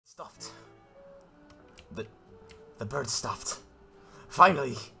stopped. The bird stopped.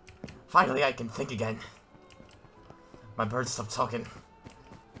 Finally I can think again. My bird stopped talking.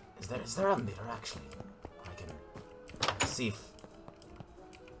 Is there a meter actually? I can see if...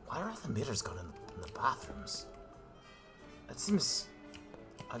 Why are the meters gone in the bathrooms? That seems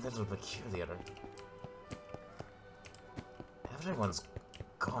a little peculiar. Everyone's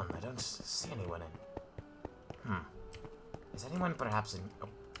gone. I don't see anyone in. Is anyone perhaps in... Oh.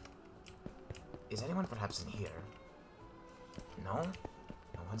 Is anyone perhaps in here? No?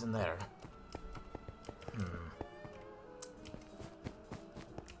 No one's in there.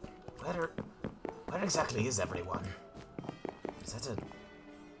 Where exactly is everyone? Is that a...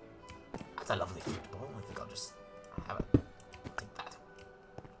 That's a lovely football. I think I'll just have it. Take that.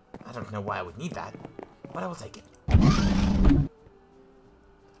 I don't know why I would need that, but I will take it.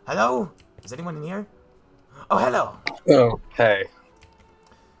 Hello? Is anyone in here? Oh, hello! Oh, hey.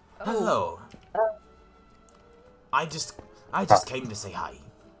 Hello. I just came to say hi.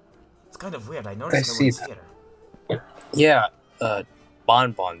 It's kind of weird. I noticed no one's here. Yeah,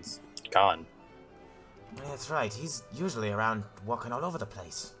 Bonbon's gone. Yeah, that's right. He's usually around walking all over the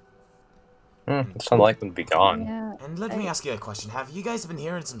place. It's unlikely to be gone. Yeah, And let me ask you a question. Have you guys been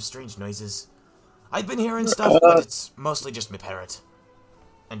hearing some strange noises? I've been hearing stuff, but it's mostly just my parrot.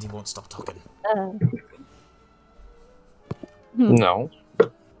 And he won't stop talking. No.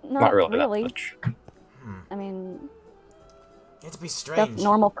 Not really. That much. I mean, It'd be strange. that's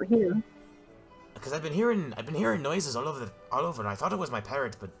normal for here. Because I've been hearing noises all over, and I thought it was my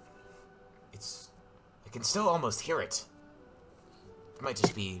parrot, but I can still almost hear it. It might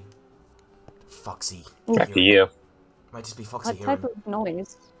just be Foxy. Back to you. Might just be Foxy What hearing. type of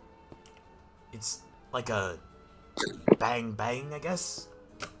noise? It's like a bang bang, I guess.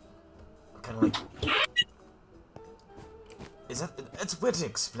 Kind of like. It's weird to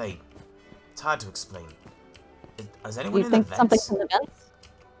explain. It's hard to explain. Is Do anyone you in think the something vents? from the vents?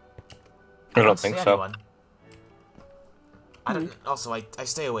 I don't see think so. anyone. I don't. Also, I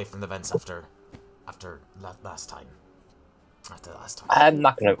stay away from the vents after last time. After last time. I'm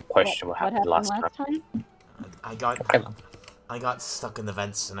not gonna question what happened last time? I got stuck in the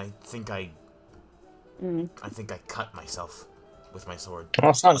vents, and I think I cut myself with my sword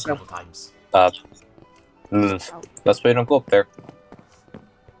Oh, sounds a couple times. That's why you don't go up there.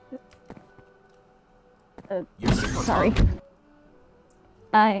 Sorry.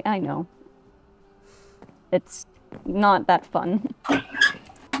 I know. It's not that fun. Do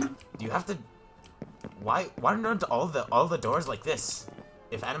you have to? Why aren't all the doors like this?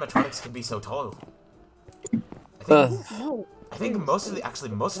 If animatronics can be so tall. I think most of the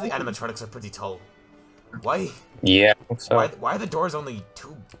animatronics are pretty tall. Why? Yeah, I think so. Why are the doors only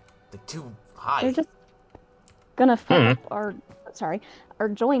too high? They're just gonna fuck up our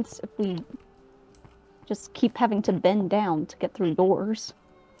joints if we just keep having to bend down to get through doors.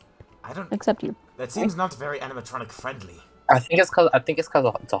 I don't. Except you. That seems not very animatronic friendly. I think it's cause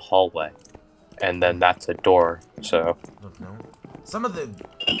it's a hallway, and then that's a door. So. I don't know. Some of the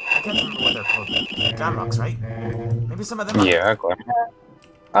I can't remember what they're called. Jam rocks, right? Maybe some of them. Yeah.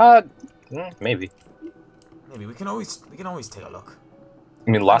 Okay. Maybe. Maybe we can always take a look. I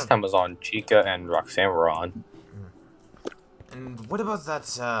mean, last time was on Chica and Roxanne were on. And what about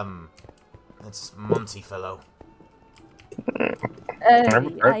that's Monty fellow? I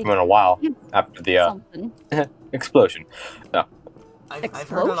haven't heard from him in a while after the explosion. No. I've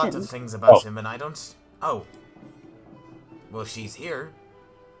heard a lot of things about him, and I don't. Oh. Well, she's here.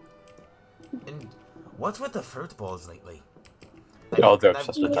 And what's with the fruit balls lately? They're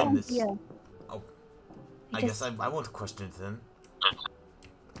obsessed with them. Yeah. Oh. I guess I won't question it then.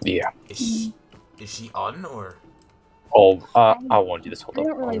 Yeah. Is she on or? Oh, I won't do this. Hold I up.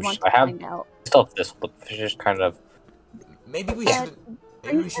 don't really want to find out. Still have this, but it's just kind of. Maybe we shouldn't.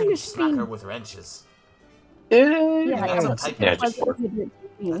 Maybe we shouldn't smack her with wrenches. Yeah, Sure.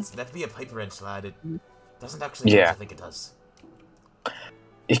 That'd be a pipe wrench, lad. It doesn't actually. Yeah. I think it does.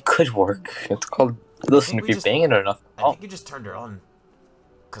 It could work. It's called. Listen, if you're banging it enough. I think you just turned her on,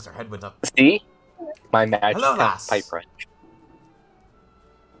 because her head went up. See, my magic Hello, lass. pipe wrench.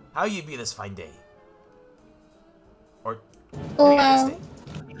 How you be this fine day? Or Hello.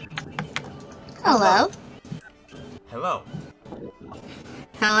 Hello. Hello.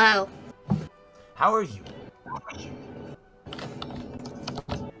 Hello. How are you?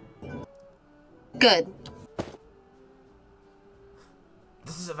 Good.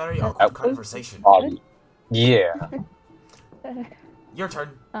 This is a very awkward conversation. Yeah. Your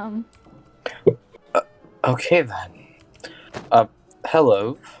turn. Okay then.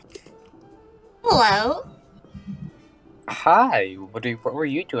 Hello. Hello. Hi. What were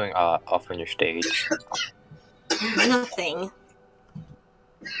you doing off on your stage? Nothing.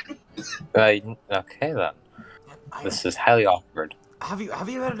 Okay then. This is highly awkward. Have you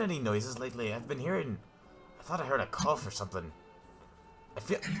heard any noises lately? I've been hearing. I thought I heard a cough or something. I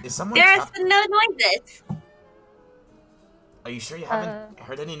feel. Is someone? There's no noises. Are you sure you haven't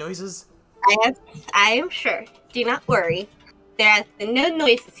heard any noises? I am sure. Do not worry. There has been no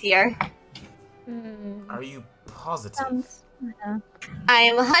noises here. Are you positive? Yeah. I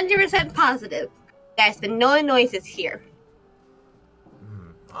am 100% positive. There's been no noises here.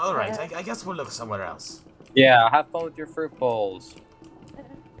 All right. I guess we'll look somewhere else. Yeah, have fun with your fruit bowls.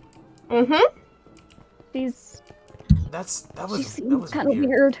 Mm-hmm. That She was seems kind of weird.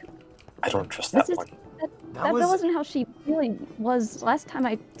 weird. I don't trust that one. That wasn't how she really was last time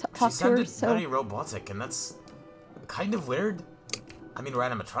I talked to her. She sounded So very robotic, and that's kind of weird. I mean, we're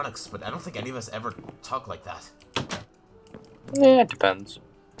animatronics, but I don't think any of us ever talk like that. Yeah, it depends.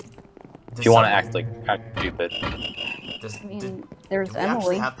 Does If you want to someone- act like kind of stupid. I mean, do there's we actually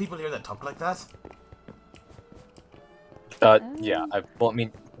Emily. have people here that talk like that? Yeah. Well, I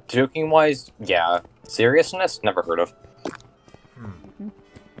mean, joking wise, yeah. Seriousness, never heard of.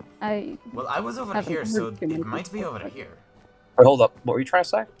 Well, I was over haven't here, heard so too many it might be people, over but- here. Wait, hold up. What were you trying to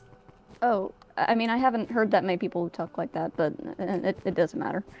say? Oh, I mean, I haven't heard that many people who talk like that, but it doesn't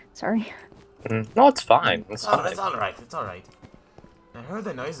matter. Sorry. No, it's fine. It's Oh, fine. it's all right. It's all right. I heard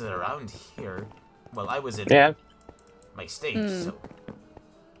the noises around here. Well, I was in Yeah. my stage, so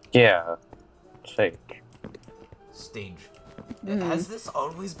Yeah. Fake. stage. Mm. Has this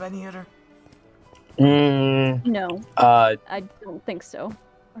always been here? No, I I don't think so.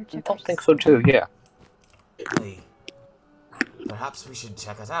 Or don't think so too. Yeah. Hey, perhaps we should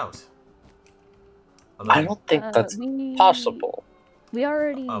check it out. I don't think that's possible. We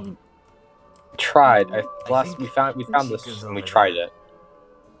already. Tried. I think We found this Chica's and we over tried there. it.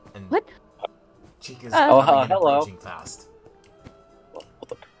 And What? Chica's Oh, coming in hello. approaching fast. Hold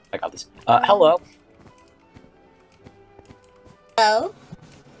up. I got this. Hello. Hello?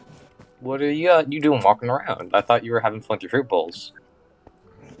 What are you doing walking around? I thought you were having fun with your fruit bowls.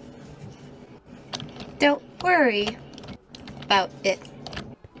 Don't worry about it.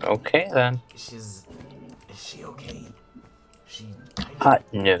 Okay then. Is she okay? She kind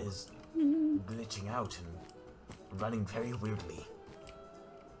of No. is glitching out and running very weirdly.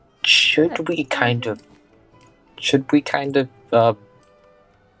 Should we kind of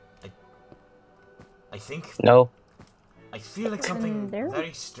I think no? I feel like something there?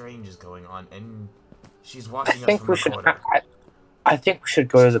 very strange is going on, and she's I watching us think from we the should. corner. I think we should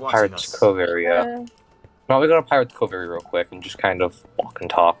go to She's the watching Pirates us. Cove area. Why don't we go to Pirates Cove area real quick and just kind of walk and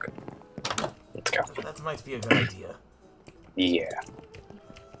talk? Let's go. That might be a good idea. Yeah.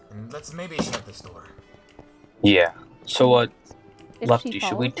 And let's maybe shut this door. Yeah. So If Lefty, she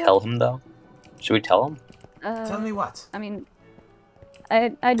should we follows us, tell him though? Should we tell him? Tell me what? I mean,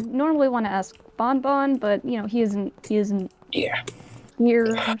 I'd normally want to ask Bon, but you know he isn't Yeah.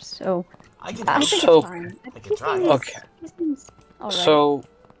 here, so I can I help. think So- it's fine. I can try. Okay. He seems alright. So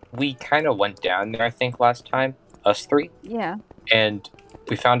we kind of went down there, I think, last time, us three, Yeah. and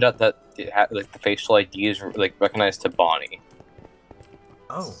we found out that it had, like, the facial IDs were, like, recognized to Bonnie.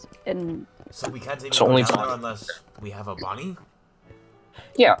 Oh, And so we can't even So go only down there Bonnie. unless we have a Bonnie?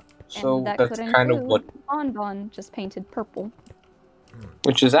 Yeah. So and that that's could kind of what, include Bon just painted purple.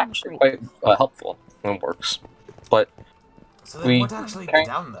 which is actually quite helpful and works. But So then We- what actually be okay.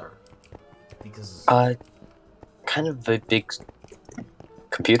 down there? Because kind of a big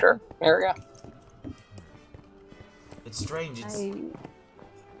computer area. it's strange. It's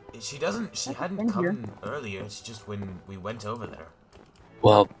I she I've hadn't been come here. earlier. It's just when we went over there.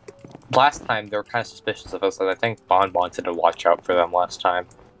 Well, last time they were kind of suspicious of us, and I think Bond wanted to watch out for them last time.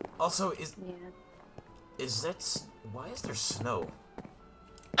 Also, yeah. why is there snow?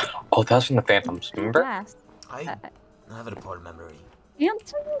 Oh, that was from the Phantoms, remember? Glass. I have a poor memory.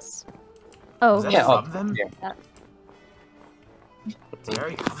 Phantoms? Oh, Was that Yeah, from them? yeah. It's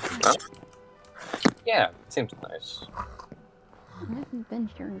very comfy. Yeah, it seems nice. I haven't been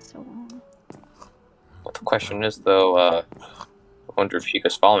here in so long. Well, the question is, though, I wonder if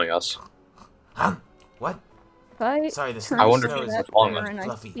Chica's following us. Huh? What? If I Sorry, turn I wonder if to he's that following corner us. and I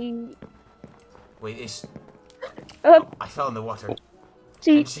Fluffy. see, Wait, is oh, I fell in the water.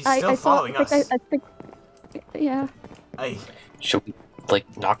 see, And she's I still saw, following I think, us. I think, yeah. Should we, like,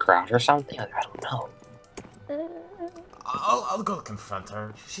 knock her out or something? I don't know. I'll go confront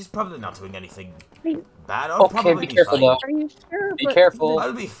her. She's probably not doing anything Wait. bad. I'll Okay, probably be careful, fine. though. Are you sure? Be But careful.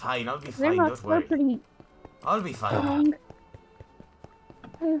 I'll be fine. I'll be They're fine. not Don't so worry. pretty I'll be fine.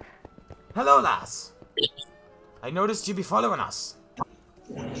 strong. Hello, lass. I noticed you be following us.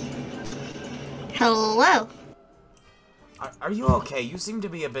 Hello. Are you okay? You seem to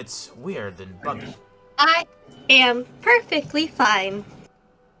be a bit weird and buggy. I am perfectly fine.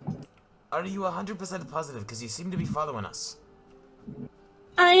 Are you 100% positive? Because you seem to be following us.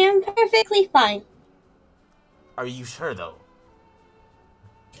 I am perfectly fine. Are you sure, though?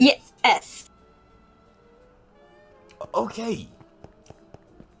 Yes. Okay.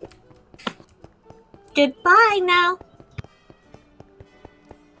 Goodbye now.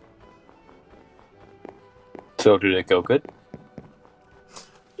 So did it go good? I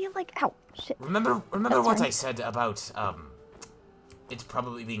feel like, ow, shit. Remember That's what right. I said about it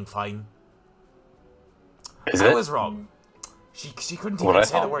probably being fine? Is I it? was wrong. She couldn't What even I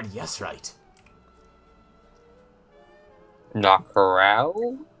say the thought. word yes right. Knock her out?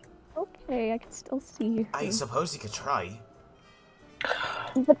 Okay, I can still see her. I suppose you could try.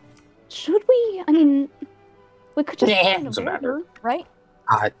 But should we? I mean, we could just Nah, kind of doesn't matter. her, right?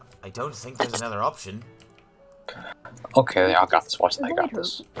 I I don't think there's another option. okay, I got this. Watch, I Avoid got her.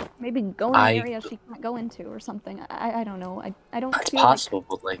 this. Maybe go in an area she can't go into or something. I don't know. I don't It's feel possible,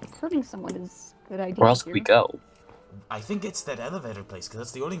 but like, like hurting someone is a good idea. where else could we here. go? I think it's that elevator place, because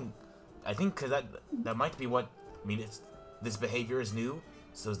that's the only... I think cause that might be what... I mean, this behavior is new,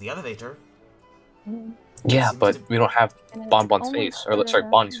 so is the elevator. Yeah, Seems but to- we don't have And it's Bonbon's almost face, or sorry,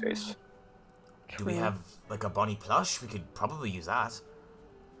 there. Bonnie's face. Do we True. have, like, a Bonnie plush? We could probably use that.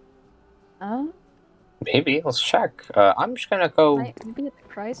 Maybe. Let's check. I'm just gonna go. Might be at the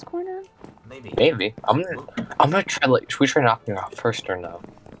prize corner. Maybe. Maybe. I'm gonna try. Like, should we try knocking her out first or no?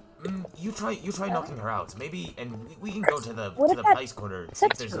 You try knocking her out. Maybe, and we can go to the What if that prize corner. See if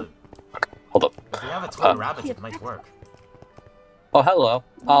sets there's her? a... Hold up. If we have a toy rabbit, it might work. Oh, hello.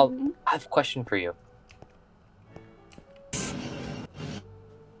 Mhm. I have a question for you.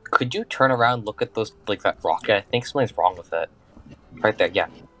 Could you turn around, look at those, like that rocket? I think something's wrong with it. Right there, yeah.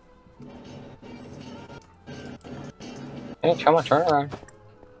 Hey, come on, turn around.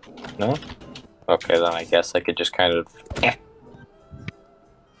 No? Okay, then I guess I could just kind of...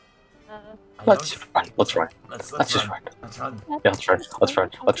 Let's run. Let's run. Let's just run. run. Let's run. Yeah, let's run. Let's run.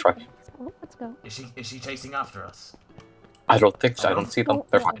 Let's run. Let's go. Is she chasing after us? I don't think so. I don't see them.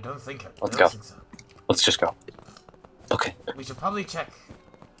 They're I fine. don't think. Let's I go. don't think so. Let's just go. Okay. We should probably check.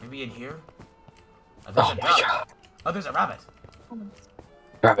 Maybe in here. There's Oh a my duck. god. Oh, there's a rabbit.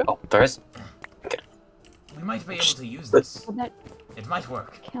 Rabbit. Oh, there is. We might be able to use this. Would that It might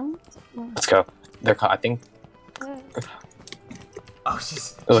work. count? Let's go. They're. I think. Oh,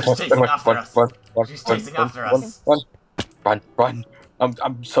 she's chasing after us. She's chasing after us. Run.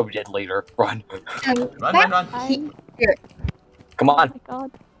 I'm so dead later. Run. Run. I'm... Come Oh on. my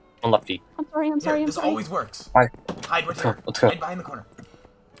god. On lefty. I'm sorry. Here, I'm this sorry. always works. Right. Hide right Let's here. go. Let's go. Hide behind the corner.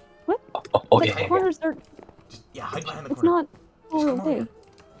 Oh The yeah. corners are... Yeah, hide behind the It's corner. not... Just Oh, come over okay. here.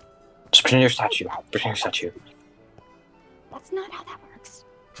 Just pretend you're a statue. Pretend you're a statue. That's not how that works.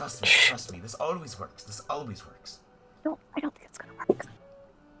 Trust me. This always works. This always works. No, I don't think it's gonna work.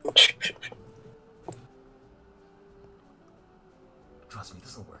 Trust me,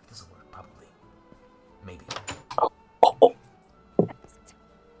 this will work. This will work, probably. Maybe. Oh.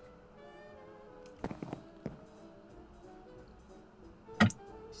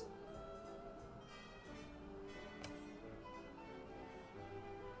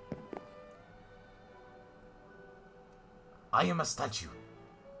 I am a statue.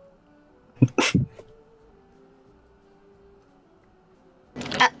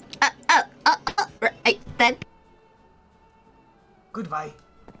 Right then. Goodbye.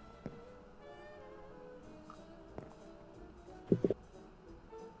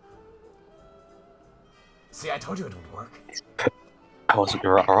 See, I told you it would work. I wasn't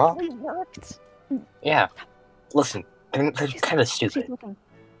wrong. It worked. Yeah. Listen, they're kind of She's stupid. looking.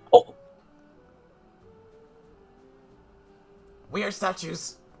 Oh. We are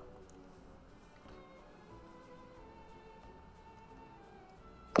statues.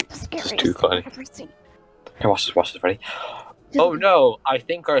 The scariest too funny. I've ever seen. Here, watch this, Freddy. Oh no! I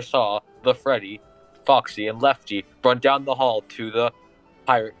think I saw the Freddy, Foxy, and Lefty run down the hall to the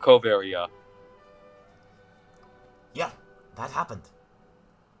Pirate Cove area. Yeah, that happened.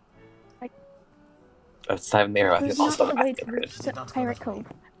 That's not even there. I think There's I'll not stop a way back to there. reach the did not go Pirate that way. Cove.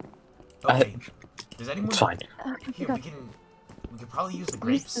 Okay. Does anyone? It's fine. Okay, Here, we we could probably use the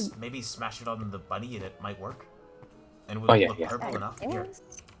grapes. Maybe smash it on the bunny, and it might work. And it would Oh, yeah, look yeah. purple enough. Here.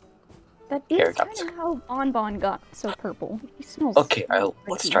 That Here, is got kind some. of how Bonbon got so purple. He smells. Okay, really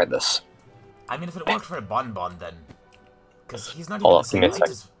let's pretty. try this. I mean, if it worked for a bonbon, then, because he's not Hold even on, the same give me a height sec.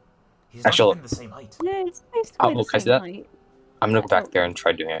 as. He's not Actually, even the same height. Yeah, it's basically Oh, the can I see same that? height. I'm gonna go back there and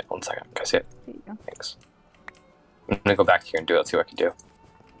try doing it. 1 second. Can I see it? There you go. Thanks. I'm gonna go back here and do it. See what I can do.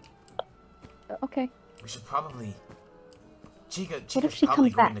 Okay. We should probably... What if Chica's she probably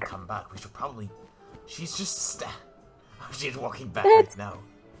comes going to back? come back. We should probably... She's just she's walking back That's- right now.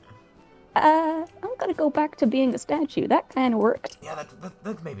 I'm gonna go back to being a statue. That kind of worked. Yeah,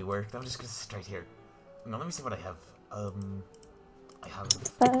 that maybe worked. I'm just gonna sit right here. Now, let me see what I have.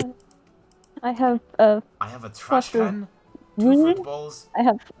 I have a trash cluster of can, 2 wood. fruit balls, I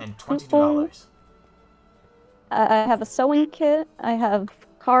have and fruit $22. I have a sewing kit. I have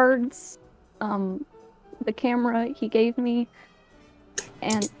cards. The camera he gave me,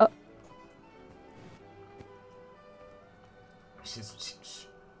 and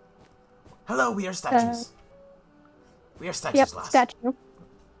Hello, we are statues. We are statues, yep, lass. statue.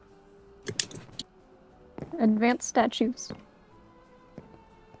 Advanced statues.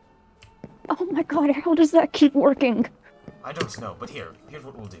 Oh my god, how does that keep working? I don't know, but here's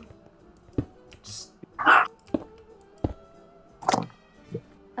what we'll do. Just that.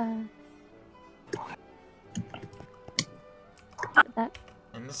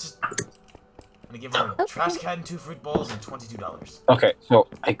 and this is. I'm gonna give her a trash can, 2 fruit balls, and $22. Okay, so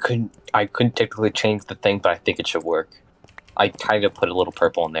I couldn't technically change the thing, but I think it should work. I kind of put a little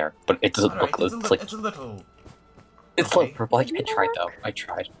purple in there, but it doesn't Alright, look. it's a little. It's okay. like purple. I tried though. I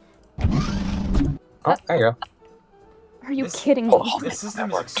tried. Oh, there you go. Are you This- kidding me? Oh, This system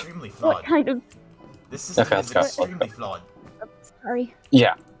is worked. extremely What flawed. kind of... This system Okay, is let's go. extremely flawed. Sorry.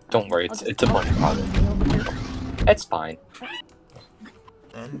 Yeah, don't worry. I'll It's just a bunch of problems. over here. It's fine.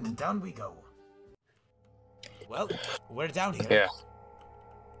 And down we go. Well, we're down here. Yeah.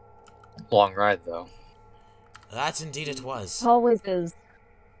 Long ride though. That indeed it was. Always is.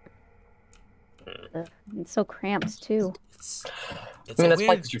 It's so cramped too. It's I mean, a that's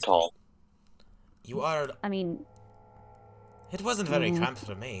why weird... you're tall. You are... I mean, It wasn't very cramped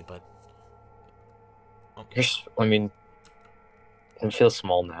for me, but... Oh, I mean, it feels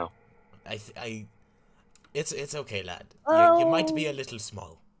small now. It's okay, lad. Oh. You might be a little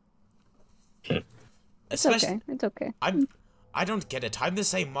small. it's Especially, okay. It's okay. I don't get it. I'm the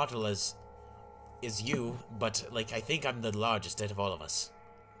same model as you, but like I think I'm the largest out of all of us.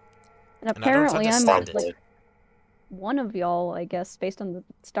 And And I don't apparently I'm understand it. like one of y'all, I guess, based on the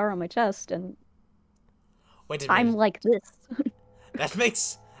star on my chest, and Wait a I'm minute. like this. That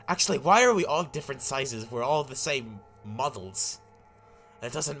makes... Actually, why are we all different sizes? We're all the same models.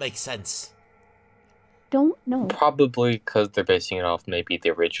 That doesn't make sense. Don't know. Probably because they're basing it off maybe the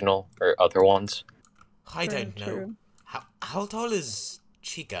original or other ones. I True, don't know. true. How tall is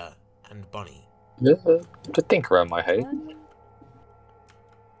Chica and Bunny? To think around my height.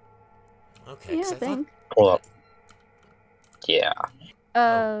 Okay, Yeah, 'cause I think. Hold up. Yeah.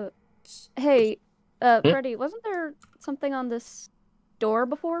 Hey, Freddy, wasn't there something on this door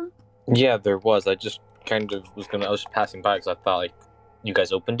before? Yeah, there was. I just kind of I was passing by because I thought like you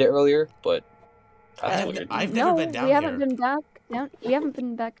guys opened it earlier, but that's weird. I've never been down we haven't here. been back down. We haven't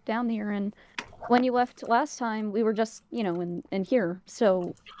been back down here, and when you left last time, we were just, in here.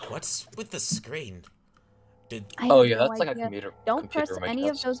 So What's with the screen? I Oh have yeah, no that's like a idea. computer. Don't computer press in my any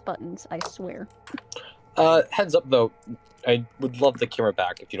of chest. those buttons. I swear. Heads up though, I would love the camera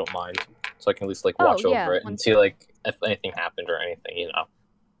back if you don't mind, so I can at least like Oh, watch yeah, over it and see like if anything happened or anything, you know.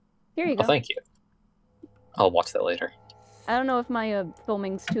 Here you Well, go. thank you. I'll watch that later. I don't know if my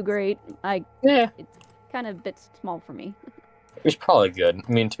filming's too great. Yeah, It's kind of a bit small for me. it was probably good.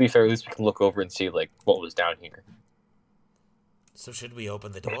 I mean, to be fair, at least we can look over and see like what was down here. So should we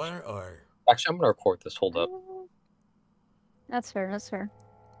open the door or? Actually, I'm gonna record this. Hold up. That's fair. That's fair.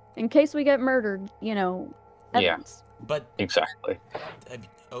 In case we get murdered, Yeah. evidence. But Exactly.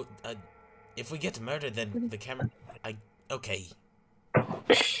 if we get murdered, then the camera. Okay.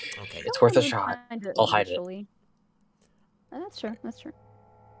 Okay. It's worth a Someone would shot. find it I'll hide it. eventually. That's true. That's true.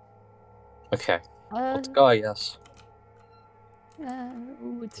 Okay, Uh, let's go. I guess.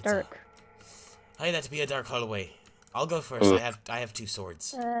 Ooh, it's It's dark. Hey, that'd be a dark hallway. I'll go first. Ooh. I have 2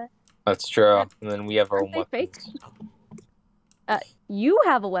 swords. That's true. And then we have our own Aren't they fake? weapons. You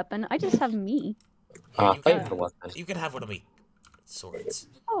have a weapon. I just have me. Here, you, Thank can, you for the weapon. you can have one of my swords.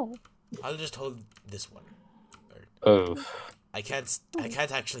 Oh. I'll just hold this one. Oof. I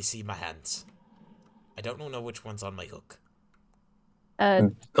can't actually see my hands. I don't know which one's on my hook.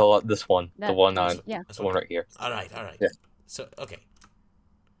 This one. The That- one on. Yeah. The one right here. All right. Yeah. So okay.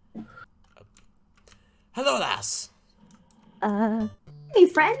 Hello, lass. Hey,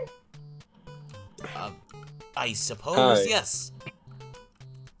 friend. I suppose Hi. yes.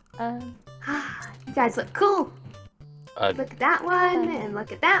 You guys look cool. Look at that one, and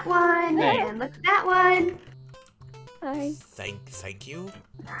look at that one, Hey. and look at that one. Hi. Thank you.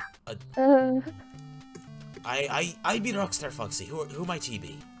 I'd be Rockstar Foxy. Who might he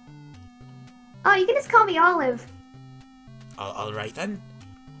be? Oh, you can just call me Olive. All right then.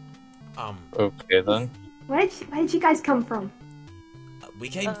 Okay then. Where did you guys come from? We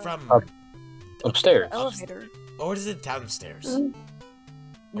came from Upstairs. The elevator. or is it downstairs?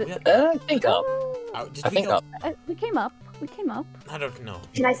 I think up. Did I we think go? up. We came up. We came up. I don't know.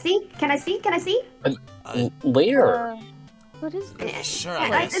 Can I see? Can I see? Can I see? Later. What is this? Sure, Yeah,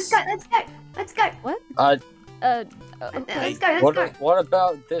 I guess. let's go. Let's go. Let's go. What? Let's go. Let's go. What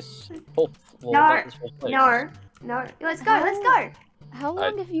about this whole? Well, No, about this whole place? No. Let's go. Let's go. How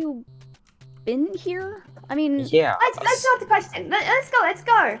long have you been here? I mean, Yeah. That's not the question. Let's go. Let's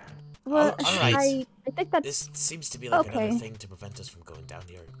go. well, all right. I think that's This seems to be like another Okay. thing to prevent us from going down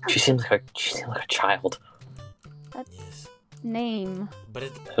here. She seems like a child. Yes, name. but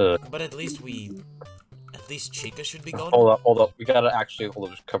Uh, at least Chica should be going. hold up. We gotta actually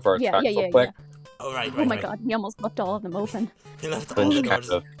just cover our Yeah, tracks yeah, real yeah, quick. Oh right, Oh right, my right. god, he almost left all of them open. He left Then all the just kind doors.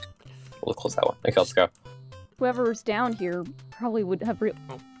 of. We'll close that one. Okay, let's go. Whoever's down here probably would have real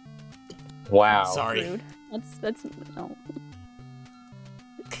Wow. Sorry. rude. That's no.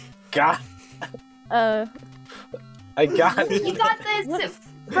 God. I got it. You got this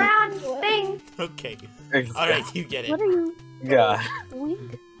brown thing. Okay. All right, you get it. What are you God.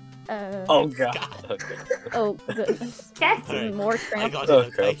 doing? Oh God. God. Okay. Oh goodness. Okay. Alright, More I tramp. got it. Okay,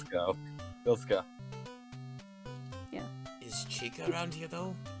 Okay. let's go. Let's go. Is Chica around here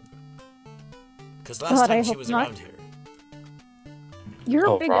though? Because last God, I time she hope was not. around here. Your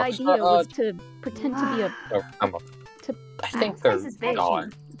Oh, big Rockstar, idea was to pretend to be a. Oh, I'm up. To- I think This they're is big.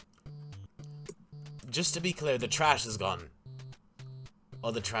 gone. Just to be clear, the trash is gone.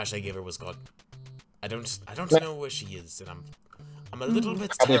 All the trash I gave her was gone. I don't know where she is, and I'm a little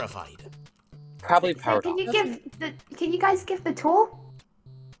bit Probably- terrified. Probably So powered can off. you Can you guys give the tour?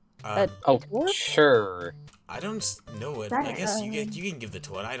 Oh, Tour? sure. I don't know it. That- I guess you can give the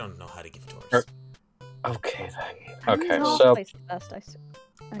tour. I don't know how to give Er, tours. Okay then. I Okay, don't know. so Place the best, I see.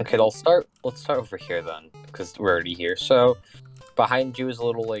 okay, let's start over here then, because we're already here. So behind you is a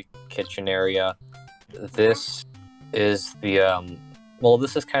little like kitchen area. This is the well,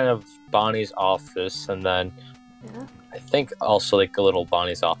 this is kind of Bonnie's office, and then Yeah. I think also like a little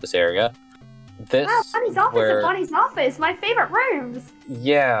Bonnie's office area. This Wow, Bonnie's office where and Bonnie's office, my favorite rooms.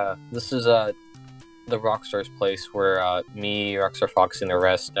 yeah, this is the Rockstar's place where me, Rockstar Fox, and the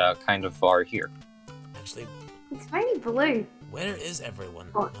rest kind of are here. Actually, It's very blue. where is everyone?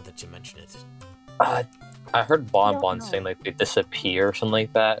 Oh. Now that you mention it. I heard Bon don't Bon know. saying like they disappear or something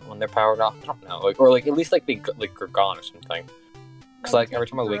like that when they're powered off. I don't know, like or like at least like they are gone or something. Because like every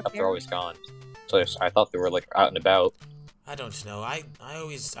time I wake up, they're always gone. So I thought they were like out and about. I don't know. I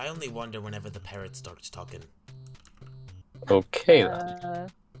only wonder whenever the parrot starts talking. Okay then.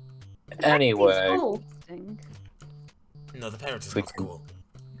 Anyway, It's cool. Interesting. No, the parrot is We not can- cool.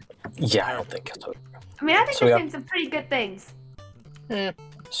 yeah, I don't think so. I mean, I think So we they're have- doing some pretty good things.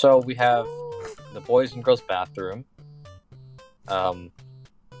 So we have the boys and girls bathroom. The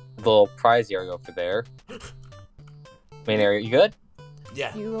little prize area over there. Main area, you good?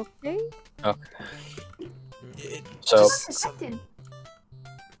 Yeah. You okay? Okay. So just some- Protected.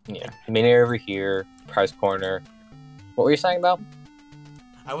 yeah, main area over here, prize corner. What were you saying about?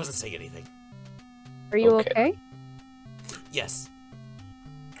 I wasn't saying anything. Are you Okay. okay? Yes.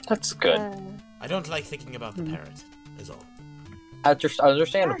 That's good. I don't like thinking about the Hmm. parrot. Is all.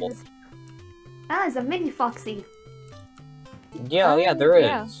 Understandable. That is a mini foxy. Yeah, yeah, there is.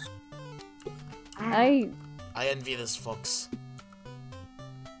 yeah. I. I envy this fox.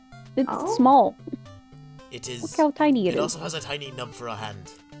 It's Oh. small. It Look is. how tiny it It is. also has a tiny nub for a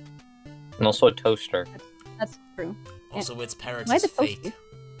hand. And also a toaster. That's true. Also, its parrot Why is the fake. toaster?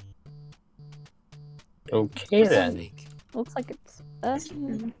 Okay It's then. fake. Looks like it's.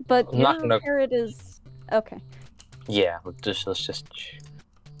 But I'm not your gonna- parrot is okay. Yeah, let's just.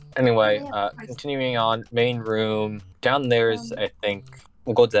 Anyway, Yeah, continuing on, main room. Down there is, I think,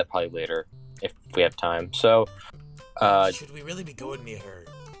 we'll go to that probably later if we have time. So, Should we really be going near her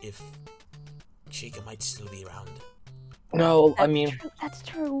if Chica might still be around? no, I That's mean true. That's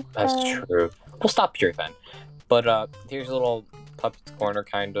true. that's true. We'll stop here then. But here's a little puppet's corner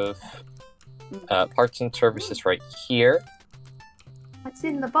kind of. Parts and services right here. What's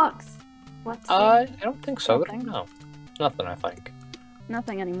in the box? What's I don't think so. I Nothing. don't know. Nothing, I think.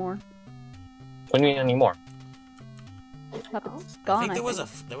 Nothing anymore. What do you mean anymore? Puppet's I gone. think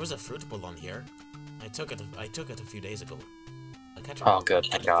there was a fruit bowl on here. I took it a few days ago. I can't Oh, remember good.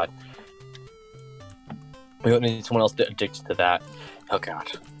 what Thank it God. We don't need someone else addicted to that. Oh,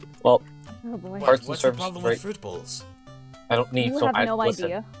 God. Well, Oh boy. What- Parts and what's the services, problem right? with fruit bowls? I don't need You so. have no listen,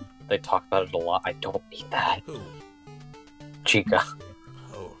 idea. They talk about it a lot. I don't need that. Who? Chica.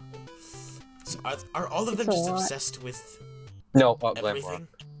 Oh. So are all of them It's a just lot. obsessed with No, Glamrock. everything?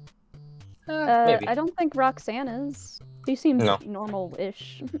 Maybe. I don't think Roxanne is. She seems No.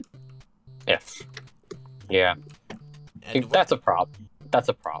 normal-ish. Yes. Yeah. And what, That's a problem. That's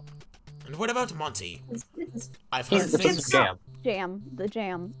a problem. and what about Monty? This is- I've heard This things. is Jam. The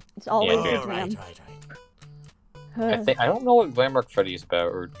jam. It's always Yeah, the Oh, jam. right. I don't know what Glamrock Freddy's about,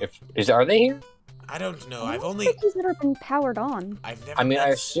 or are they here? I don't know. I I've don't only. think he's ever been powered on. I've never. I mean, met...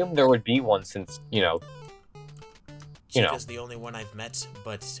 I assume there would be one since, you know. Chica's the only one I've met,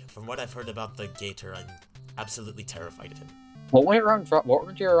 but from what I've heard about the Gator, I'm absolutely terrified of him. What were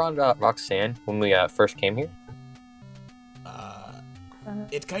you around Roxanne when we first came here?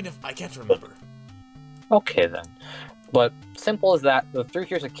 It kind of. I can't remember. Okay then. But simple as that, the through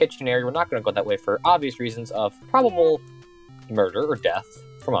here's a kitchen area. We're not going to go that way for obvious reasons of probable murder or death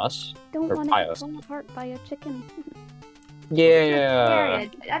from us. Don't Or want by to us. get torn apart by a chicken. Yeah. area.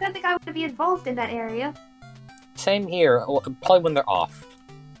 I don't think I want to be involved in that area. Same here. Well, probably when they're off.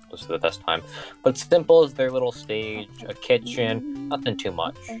 This is the best time. But simple as their little stage, a kitchen, nothing too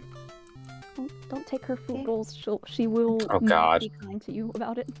much. Okay. Don't take her food bowls. She will Oh, not God. be kind to you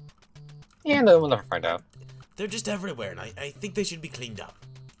about it. And then we'll never find out. They're just everywhere, and I think they should be cleaned up.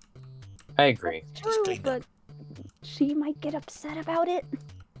 I agree. That's Just true, clean but she might get upset about it.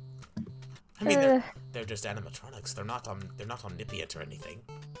 I mean, they're just animatronics. They're not omnipotent or anything.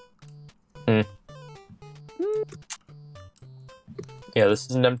 Yeah, this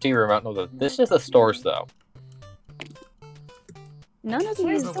is an empty room. I don't know. This is the stores, though. None of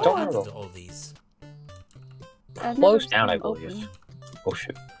Where's these the What door? happened to all these? I've never Closed seen down, I them believe. open. Oh,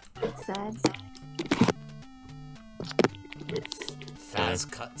 shoot. Sad. Faz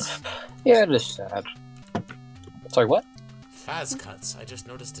cuts. Yeah, it is sad. Sorry, what? Faz cuts. I just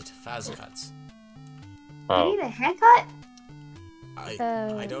noticed it. Faz cuts. You Oh, need a haircut?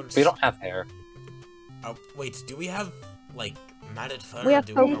 I don't. we don't have hair. Oh, wait, do we have like matted fur? We have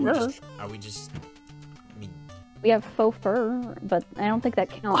or faux are we fur. just? Are we just? I mean, We have faux fur, but I don't think that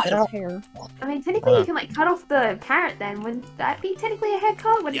counts I as don't- hair. I mean, technically you can like cut off the parrot then. Wouldn't that be technically a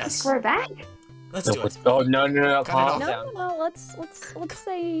haircut? Wouldn't it Yes. just grow back? let's do it. Oh, no, Cut it calm off. down. No, let's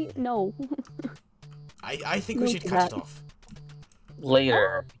say no. I think we No should to cut it that. off.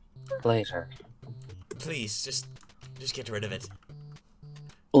 Later. Later. Please, just get rid of it.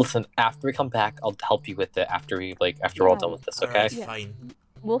 Listen, after we come back, I'll help you with it after we're all done with this, okay? Alright, Yeah. fine.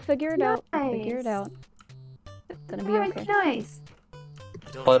 We'll figure it out. We'll figure it Nice. out. It's gonna be Very okay. nice.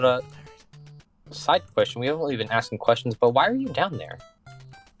 I don't But, like the parrot. Side question, we haven't really been asking questions, but why are you down there?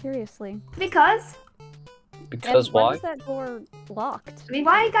 Seriously. Because Because And why why? is that door locked? I mean,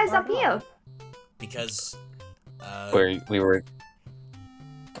 why are you guys up Why here? not? Because Where we were...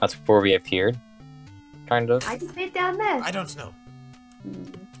 That's where we appeared? Kind of? I just made down there. I don't know.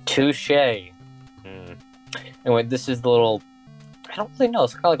 Touche. Anyway, this is the little... I don't really know,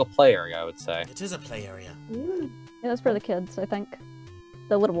 it's kind of like a play area, I would say. It is a play area. Ooh, Yeah, that's for the kids, I think.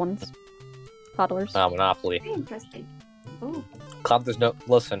 The little ones. Toddlers. Monopoly. very interesting. Ooh. Cloud, there's no...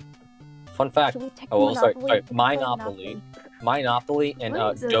 Listen. Fun fact. Should we take Oh, well, sorry, Monopoly? We can play Monopoly. Monopoly and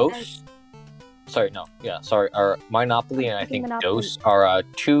What is it? Dose. Sorry, no, yeah, sorry. Monopoly and I think Monopoly. Dose are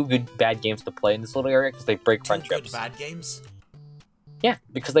two good bad games to play in this little area because they break Two friendships. good bad games. Yeah,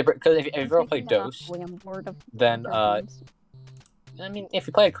 because they because if I'm you've ever played taking Dose, Monopoly, I'm bored of then card games. I mean, if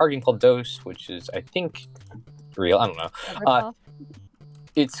you play a card game called Dose, which is I think real, I don't know, A ripoff.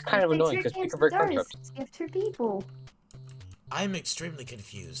 it's kind of It's annoying your because you games can break with friendships. those. Give to people. I'm extremely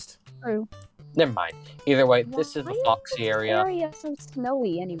confused. True. Never mind. Either way, this is Why the Foxy area. Area so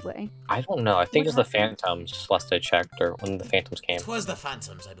snowy anyway. I don't know. I think it's What the Phantoms. Last I checked, or when the Phantoms came. It was the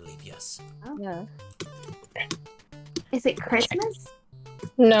Phantoms, I believe. Yes. Yeah. Is it Christmas?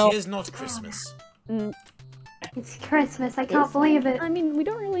 No. It is not Christmas. It's Christmas. I can't believe it. I mean, we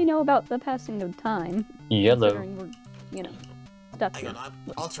don't really know about the passing of time. Yellow. Considering we're, stuck Hang here. on,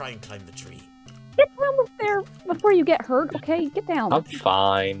 I'll try and climb the tree. Get down there before you get hurt, okay? Get down. I'm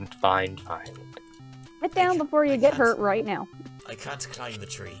fine. Get down before you I get can't. hurt right now. I can't climb the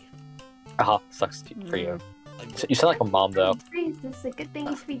tree. Sucks for you. I'm- You sound like a mom, though. Trees, this is a good thing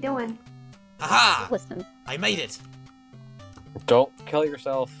you should be doing. Haha! Listen, I made it. Don't kill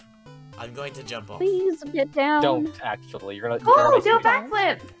yourself. I'm going to jump off. please get down. Don't actually. You're gonna. Oh, do a you're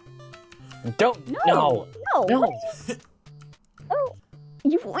backflip! Don't. No. No. No. Oh,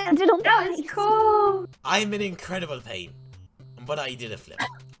 you landed on That the was ice. cool! I'm in incredible pain, but I did a flip.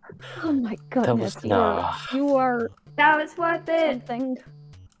 Oh my goodness. was- You are That was worth it! something.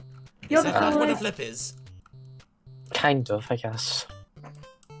 You're Is that not what a coolest. flip is? Kind of, I guess.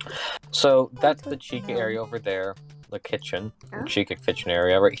 So that's the Chica area over there. The kitchen. Huh? Chica kitchen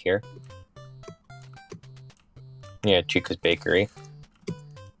area right here. Yeah, Chica's bakery.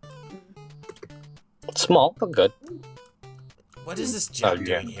 Small, but good. What is this gem Oh,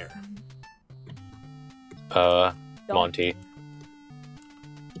 yeah. doing here? Monty.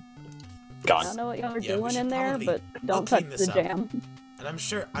 I Gone. don't know what y'all are Yeah, we doing should in there, probably- but I'll don't touch clean this the up. jam. And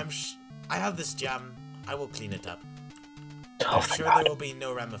I have this gem. I will clean it up. Oh, I'm thank sure God. there will be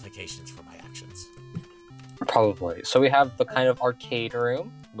no ramifications for my actions. Probably. So we have the kind of arcade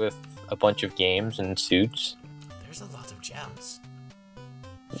room with a bunch of games and suits. There's a lot of gems.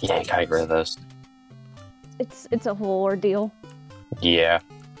 Yeah, you gotta get rid of those. It's a whole ordeal. Yeah.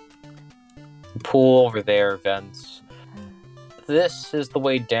 Pool over there, vents. This is the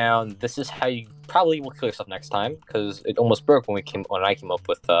way down. This is how you probably will kill yourself next time, because it almost broke when I came up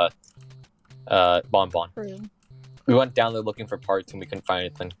with Bonbon. True. We went down there looking for parts and we couldn't find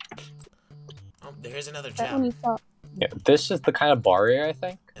anything. Oh, there's another That one you gem. saw. Yeah, this is the kind of bar area, I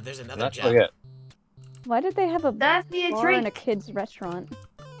think. And there's And another that's gem. really it. Why did they have a That'd be a bar in a treat. kids' restaurant?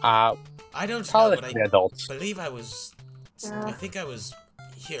 I don't Probably know, but the I adults. believe I was... I think I was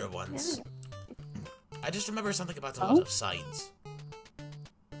here once. I just remember something about a lot Oh? of signs.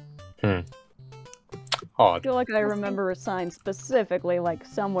 Oh, I feel like I remember a sign specifically, like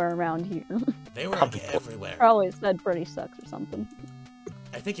somewhere around here. They were Probably. like everywhere. Probably said "Freddy sucks" or something.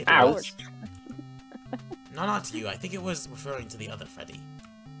 I think it Ouch. was. No, not you. I think it was referring to the other Freddy.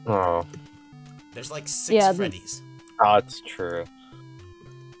 oh. There's like 6 Yeah, Freddys. Oh, it's true.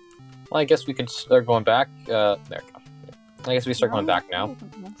 Well, I guess we could start going back. There we go. I guess we start going back now.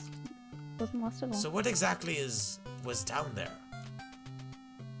 Wasn't lost at all. So what exactly was down there?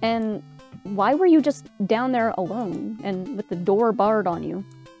 And why were you just down there alone and with the door barred on you?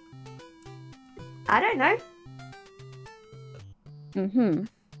 I don't know. Mm-hmm.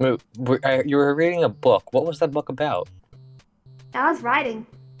 You were reading a book. What was that book about? I was writing.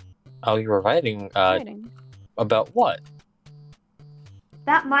 Oh, you were writing Exciting. about what?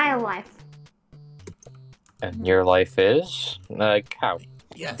 About my life. And your life is like how?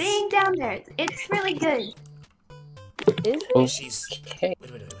 Yes. Being down there, it's really good. Is Oh, it? She's. okay. Wait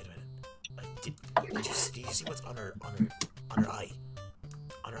a minute. Did you see what's on her eye?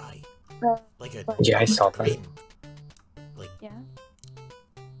 On her eye. Like a Yeah, I saw that. green. Yeah.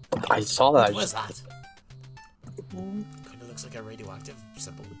 I saw that. What was that? Mm. Kind of looks like a radioactive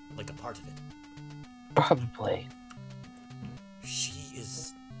symbol, like a part of it. Probably. She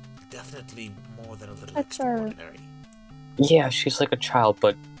is definitely more than a little That's her. extraordinary. Yeah, she's like a child,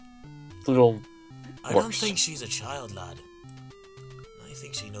 but little. I don't Worse. think she's a child, lad. I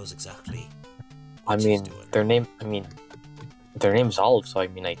think she knows exactly. I what she's mean, doing. their name's Olive, so I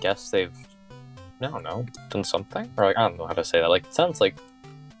mean, I guess they've, I don't know, done something, or like, I don't know how to say that. Like, it sounds like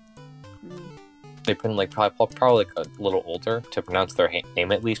Mm. they've been like probably like a little older to pronounce their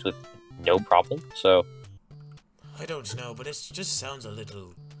name at least with no problem. So I don't know, but it just sounds a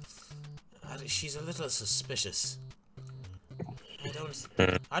little. She's a little suspicious.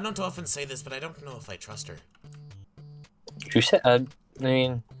 I don't often say this, but I don't know if I trust her. you said, I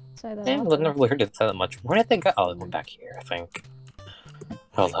mean, Say that. I've out never really heard it say that much. Where did they go? Oh, they went back here, I think. I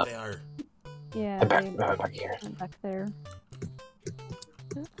Hold think up, they are. Yeah. I'm back, they back here. went back there.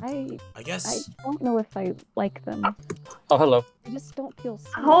 I I guess. don't know if I like them. Oh, hello. I just don't feel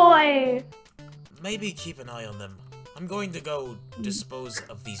safe. Ahoy! Maybe keep an eye on them. I'm going to go dispose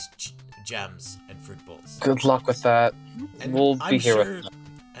of these gems and fruit bowls. Good luck with that. And We'll be I'm here sure, with them.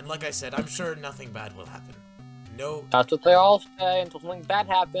 And like I said, I'm sure nothing bad will happen. No. That's what they all say until something bad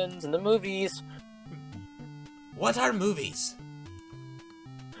happens in the movies. What are movies?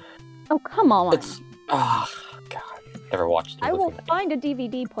 Oh, come on. It's God. Never watched it. I will Looking find a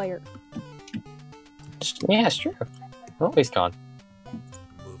DVD player. Yeah, it's true. Oh, he's gone.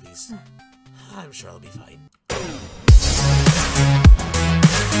 Movies. I'm sure I'll be fine.